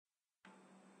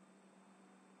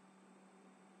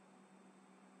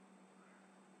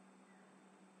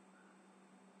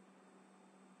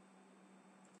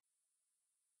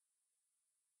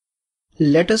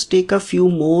Let us take a few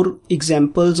more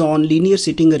examples on linear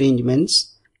sitting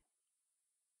arrangements.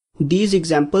 These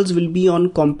examples will be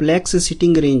on complex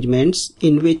sitting arrangements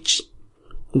in which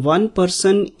one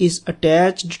person is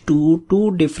attached to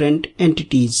two different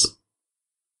entities.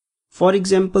 For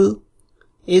example,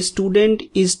 a student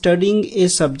is studying a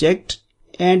subject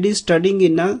and is studying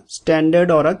in a standard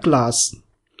or a class.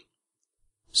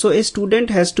 So a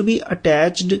student has to be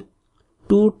attached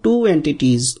to two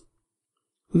entities.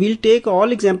 We'll take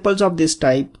all examples of this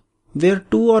type where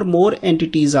two or more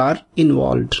entities are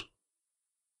involved.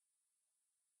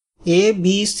 A,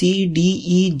 B, C, D,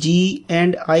 E, G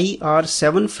and I are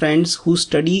 7 friends who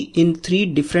study in 3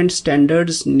 different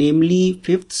standards, namely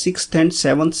 5th, 6th and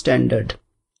 7th standard.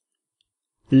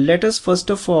 Let us first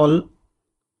of all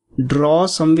draw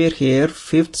somewhere here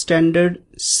 5th standard,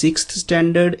 6th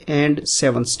standard and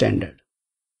 7th standard,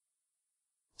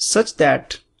 such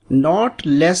that not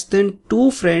less than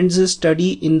 2 friends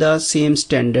study in the same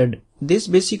standard. This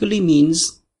basically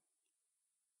means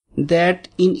that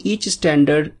in each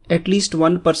standard at least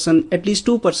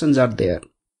 2 persons are there.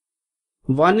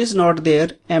 1 is not there,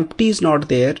 empty is not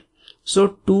there.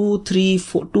 So 2, 3,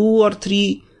 4, 2 or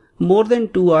 3, more than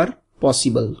 2 are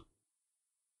possible.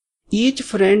 Each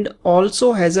friend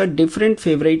also has a different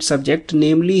favorite subject,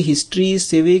 namely history,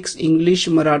 civics, English,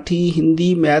 Marathi,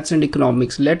 Hindi, maths and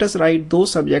economics. Let us write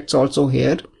those subjects also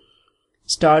here,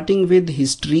 starting with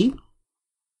history.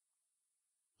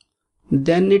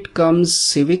 Then it comes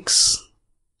civics.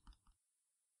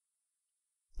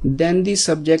 Then the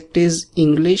subject is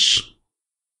English.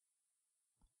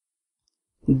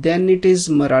 Then it is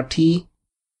Marathi.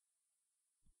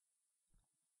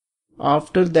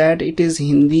 After that it is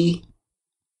Hindi.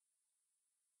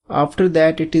 After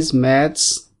that it is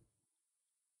maths.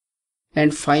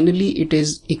 And finally it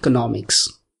is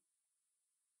economics.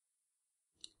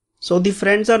 So the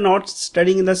friends are not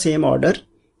studying in the same order.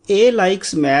 A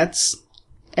likes maths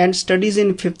and studies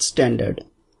in 5th standard.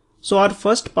 So our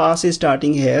first pass is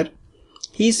starting here.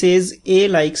 He says A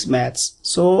likes maths.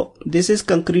 So this is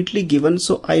concretely given.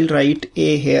 So I'll write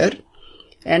A here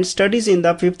and studies in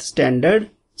the 5th standard.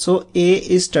 So A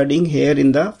is studying here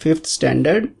in the 5th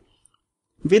standard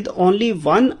with only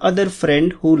one other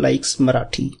friend who likes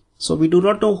Marathi. So we do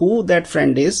not know who that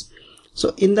friend is.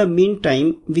 So in the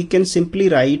meantime, we can simply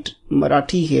write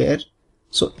Marathi here.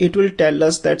 So it will tell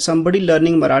us that somebody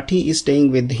learning Marathi is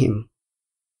staying with him.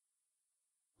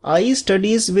 I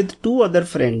studies with 2 other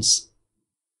friends.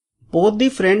 Both the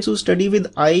friends who study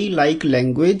with I like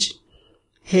language.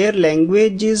 Here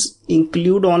languages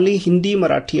include only Hindi,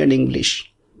 Marathi and English.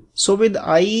 So with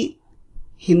I,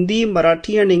 Hindi,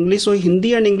 Marathi and English, so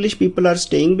Hindi and English people are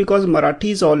staying because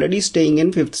Marathi is already staying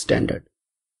in 5th standard.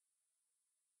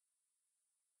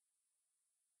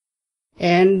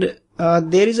 And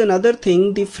there is another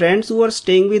thing, the friends who are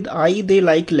staying with I, they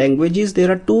like languages.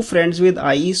 There are 2 friends with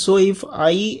I. So if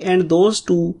I and those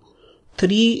 2,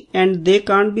 3 and they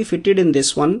can't be fitted in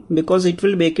this one because it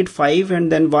will make it 5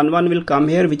 and then 1 will come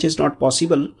here, which is not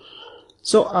possible.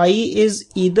 So I is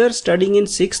either studying in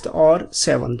 6th or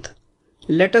 7th.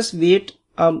 Let us wait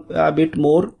a bit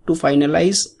more to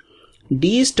finalize.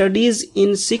 D studies in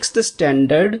 6th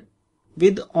standard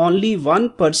with only one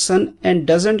person and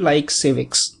doesn't like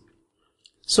civics.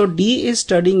 So D is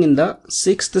studying in the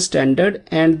 6th standard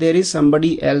and there is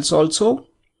somebody else also.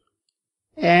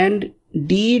 And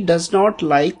D does not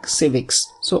like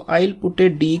civics. So I'll put a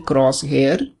D cross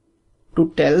here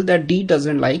to tell that D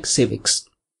doesn't like civics.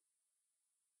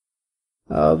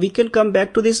 We can come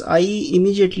back to this I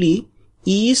immediately.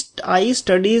 I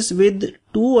studies with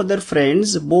 2 other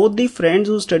friends. Both the friends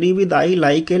who study with I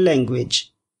like a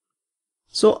language.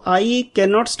 So I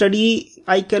cannot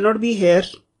be here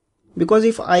because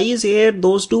if I is here,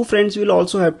 those 2 friends will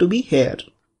also have to be here.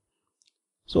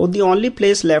 So the only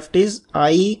place left is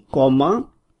I, comma,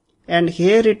 and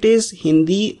here it is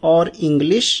Hindi or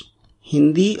English,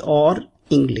 Hindi or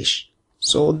English.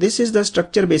 So this is the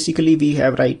structure basically we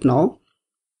have right now.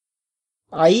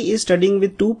 I is studying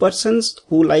with 2 persons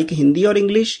who like Hindi or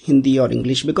English, Hindi or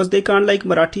English, because they can't like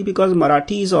Marathi because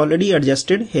Marathi is already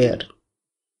adjusted here.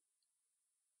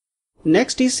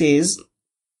 Next he says,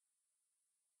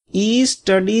 E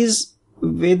studies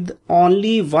with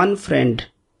only one friend.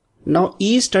 Now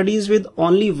E studies with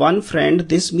only one friend.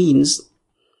 This means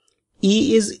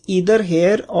E is either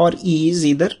here or E is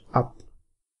either up.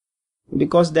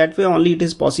 Because that way only it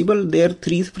is possible. There are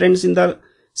 3 friends in the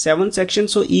 7th section,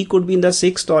 so E could be in the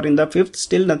 6th or in the 5th.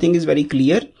 Still nothing is very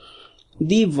clear.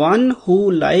 The one who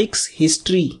likes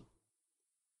history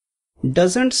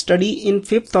doesn't study in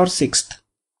 5th or 6th.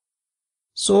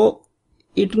 So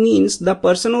it means the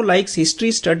person who likes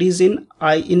history studies in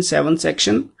 7th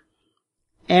section,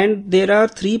 and there are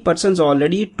 3 persons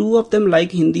already, 2 of them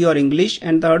like Hindi or English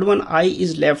and the third one I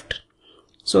is left.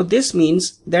 So this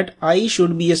means that I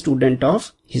should be a student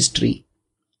of history.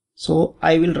 So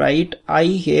I will write I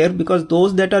here because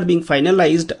those that are being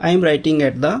finalized I am writing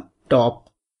at the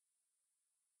top.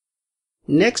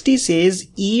 Next he says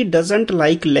E doesn't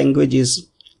like languages.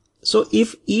 So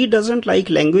if E doesn't like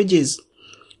languages,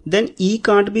 then E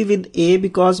can't be with A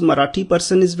because Marathi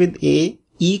person is with A.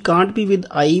 E can't be with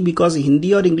I because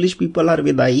Hindi or English people are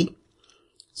with I.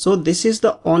 So this is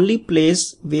the only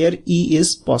place where E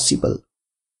is possible.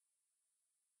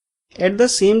 At the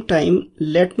same time,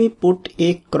 let me put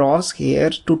a cross here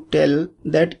to tell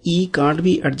that E can't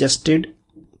be adjusted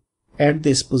at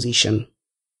this position.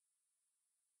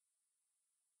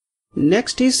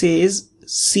 Next he says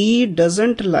C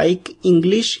doesn't like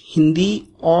English, Hindi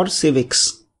or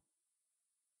civics.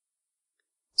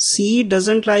 C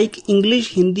doesn't like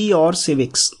English, Hindi or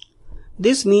civics.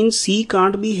 This means C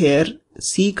can't be here,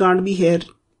 C can't be here.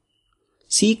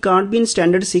 C can't be in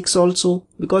standard 6 also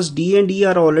because D and E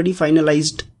are already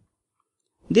finalized.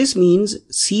 This means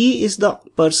C is the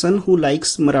person who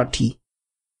likes Marathi.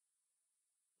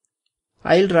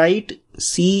 I'll write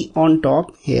C on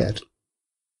top here.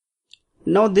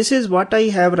 Now this is what I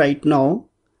have right now.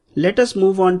 Let us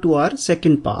move on to our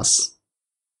second pass.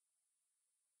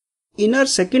 In our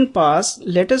second pass,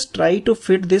 let us try to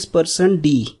fit this person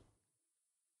D.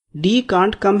 D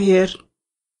can't come here.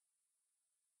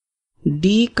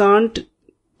 D can't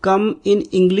come in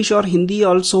English or Hindi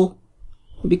also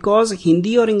because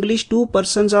Hindi or English 2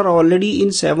 persons are already in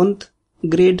 7th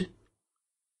grade.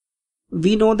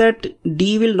 We know that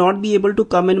D will not be able to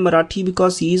come in Marathi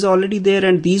because he is already there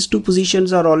and these 2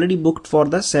 positions are already booked for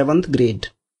the 7th grade.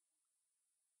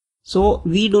 So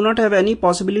we do not have any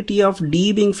possibility of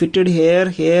D being fitted here,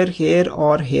 here, here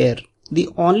or here. The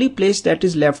only place that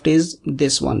is left is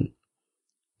this one.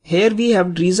 Here we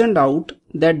have reasoned out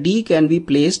that D can be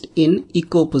placed in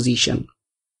equal position.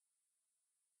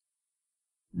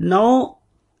 Now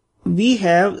we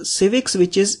have civics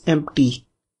which is empty.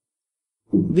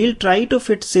 We'll try to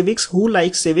fit civics. Who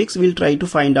likes civics? We'll try to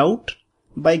find out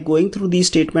by going through these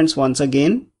statements once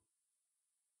again.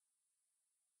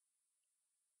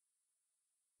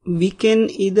 We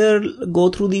can either go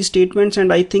through these statements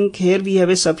and I think here we have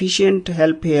a sufficient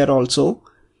help here also.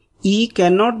 E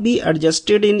cannot be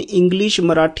adjusted in English,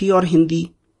 Marathi or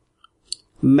Hindi.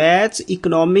 Maths,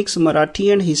 economics,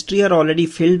 Marathi and history are already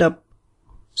filled up.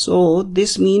 So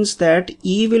this means that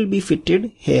E will be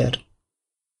fitted here.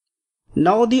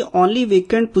 Now the only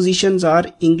vacant positions are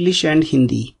English and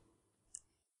Hindi.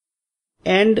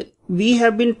 And we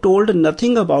have been told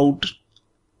nothing about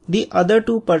the other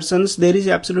 2 persons. There is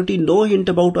absolutely no hint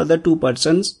about other 2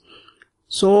 persons.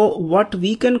 So what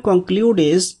we can conclude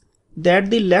is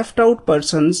that the left out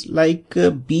persons like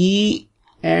B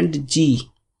and G,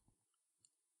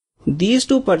 these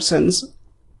 2 persons,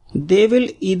 they will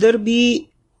either be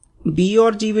B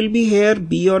or G will be here,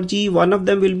 B or G, one of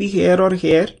them will be here or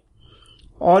here,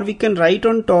 or we can write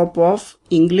on top of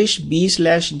English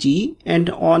B/G and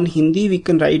on Hindi we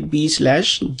can write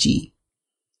B/G.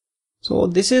 So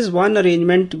this is one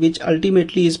arrangement which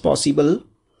ultimately is possible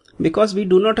because we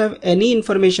do not have any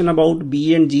information about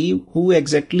B and G, who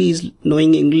exactly is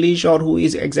knowing English or who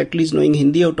is exactly is knowing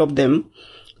Hindi out of them.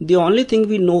 The only thing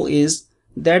we know is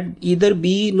that either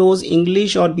B knows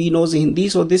English or B knows Hindi.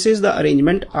 So this is the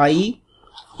arrangement I,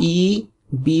 E,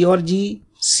 B or G,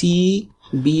 C,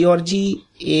 B or G,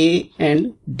 A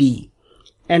and D.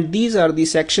 And these are the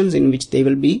sections in which they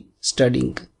will be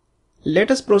studying.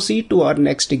 Let us proceed to our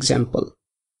next example.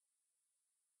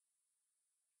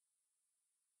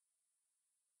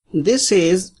 This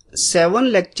says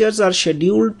 7 lectures are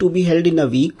scheduled to be held in a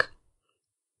week.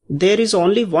 There is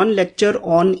only 1 lecture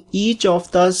on each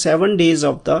of the 7 days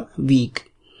of the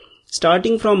week,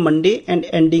 starting from Monday and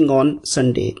ending on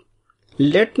Sunday.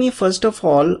 Let me first of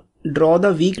all draw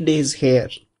the weekdays here.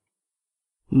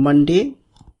 Monday,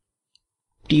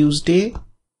 Tuesday,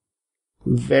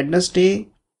 Wednesday,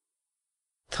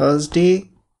 Thursday,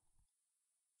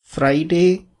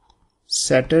 Friday,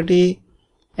 Saturday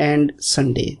and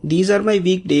Sunday. These are my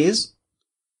weekdays.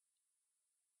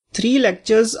 3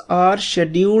 lectures are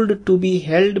scheduled to be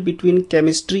held between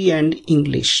chemistry and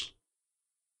English.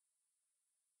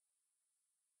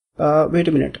 Wait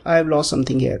a minute, I have lost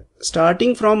something here.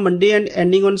 Starting from Monday and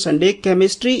ending on Sunday,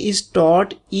 chemistry is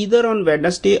taught either on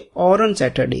Wednesday or on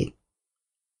Saturday.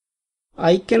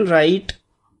 I can write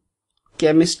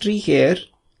chemistry here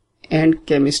and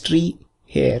chemistry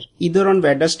here, either on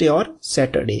Wednesday or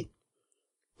Saturday.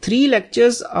 3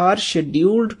 lectures are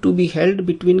scheduled to be held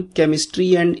between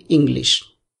chemistry and English.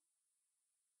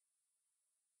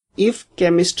 If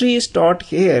chemistry is taught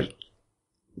here,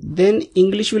 then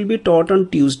English will be taught on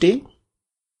Tuesday.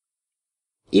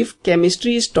 If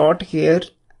chemistry is taught here,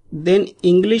 then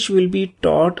English will be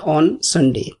taught on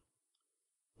Sunday.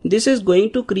 This is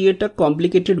going to create a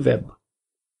complicated web.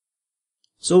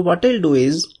 So what I'll do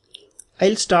is,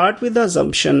 I'll start with the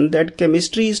assumption that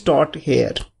chemistry is taught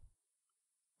here.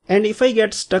 And if I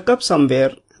get stuck up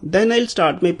somewhere, then I'll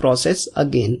start my process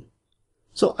again.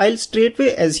 So I'll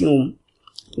straightway assume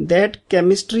that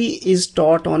chemistry is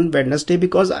taught on Wednesday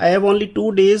because I have only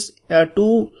 2 days,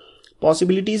 2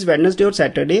 possibilities, Wednesday or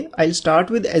Saturday. I'll start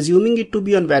with assuming it to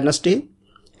be on Wednesday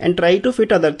and try to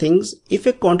fit other things. If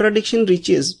a contradiction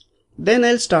reaches, then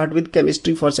I'll start with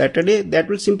chemistry for Saturday. That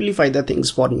will simplify the things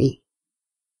for me.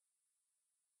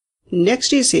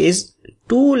 Next he says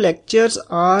 2 lectures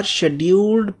are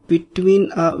scheduled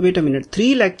between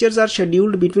 3 lectures are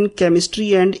scheduled between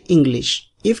chemistry and English.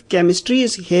 If chemistry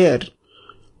is here,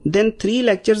 then 3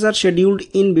 lectures are scheduled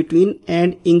in between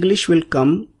and English will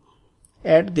come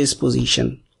at this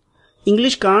position.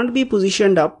 English can't be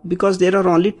positioned up because there are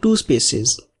only 2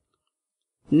 spaces.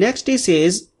 Next he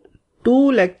says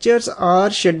 2 lectures are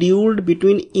scheduled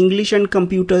between English and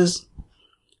computers.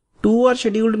 2 are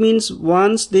scheduled means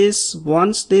once this,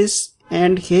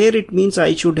 and here it means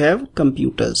I should have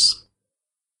computers.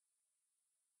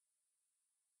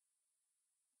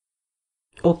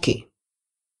 Okay.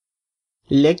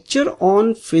 Lecture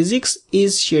on physics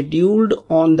is scheduled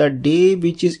on the day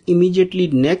which is immediately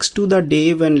next to the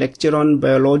day when lecture on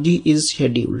biology is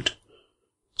scheduled.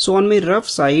 So on my rough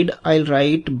side, I'll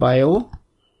write bio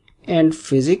and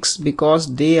physics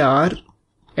because they are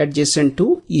adjacent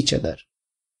to each other.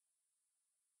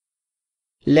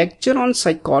 Lecture on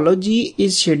psychology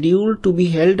is scheduled to be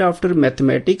held after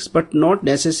mathematics but not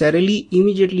necessarily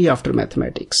immediately after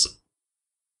mathematics.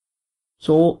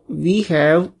 So we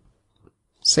have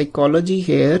psychology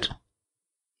here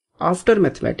after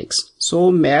mathematics.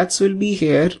 So maths will be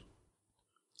here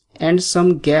and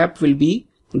some gap will be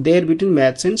there between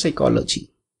maths and psychology.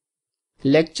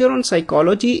 Lecture on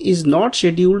psychology is not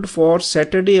scheduled for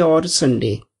Saturday or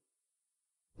Sunday.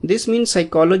 This means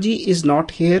psychology is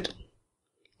not here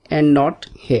and not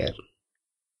here.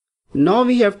 Now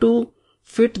we have to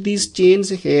fit these chains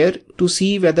here to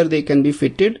see whether they can be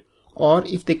fitted, or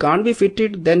if they can't be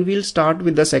fitted, then we'll start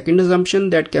with the second assumption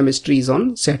that chemistry is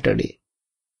on Saturday.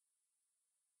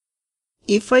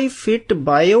 If I fit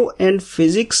bio and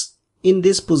physics in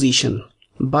this position,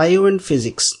 bio and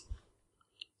physics,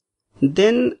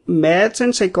 then maths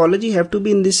and psychology have to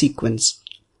be in this sequence.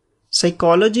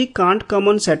 Psychology can't come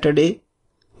on Saturday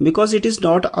because it is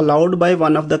not allowed by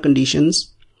one of the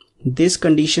conditions, this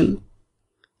condition,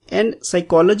 and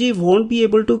psychology won't be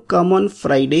able to come on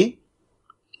Friday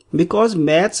because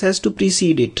maths has to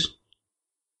precede it.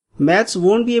 Maths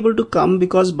won't be able to come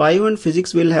because bio and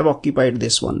physics will have occupied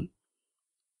this one.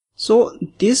 So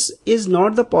this is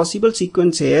not the possible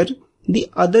sequence here. The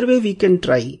other way we can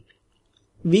try.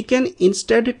 We can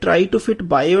instead try to fit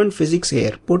bio and physics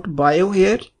here. Put bio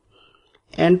here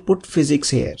and put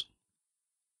physics here.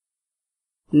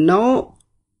 Now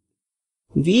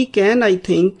we can, I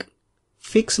think,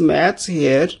 fix maths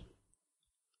here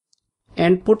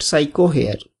and put psycho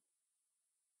here.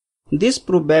 This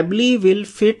probably will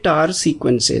fit our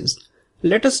sequences.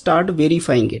 Let us start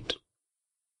verifying it.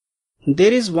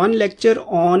 There is one lecture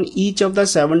on each of the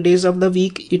 7 days of the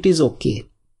week. It is okay.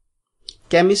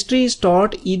 Chemistry is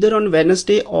taught either on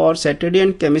Wednesday or Saturday,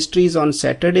 and chemistry is on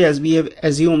Saturday as we have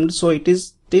assumed, so it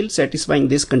is still satisfying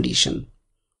this condition.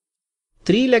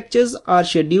 3 lectures are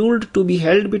scheduled to be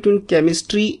held between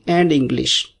chemistry and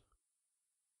English.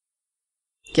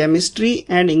 Chemistry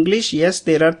and English, yes,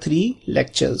 there are 3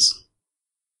 lectures.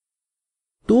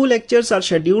 2 lectures are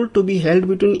scheduled to be held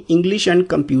between English and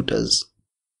computers.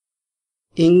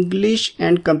 English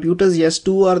and computers, yes,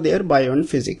 2 are there, bio and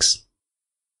physics.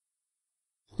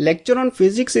 Lecture on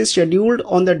physics is scheduled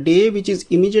on the day which is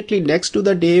immediately next to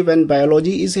the day when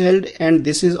biology is held, and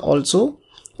this is also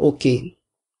okay.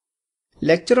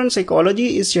 Lecture on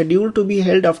psychology is scheduled to be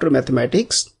held after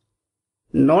mathematics,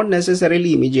 not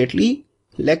necessarily immediately.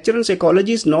 Lecture on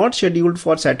psychology is not scheduled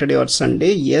for Saturday or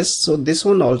Sunday, yes, so this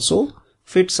one also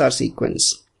fits our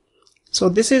sequence. So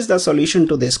this is the solution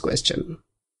to this question.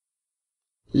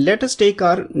 Let us take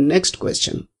our next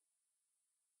question.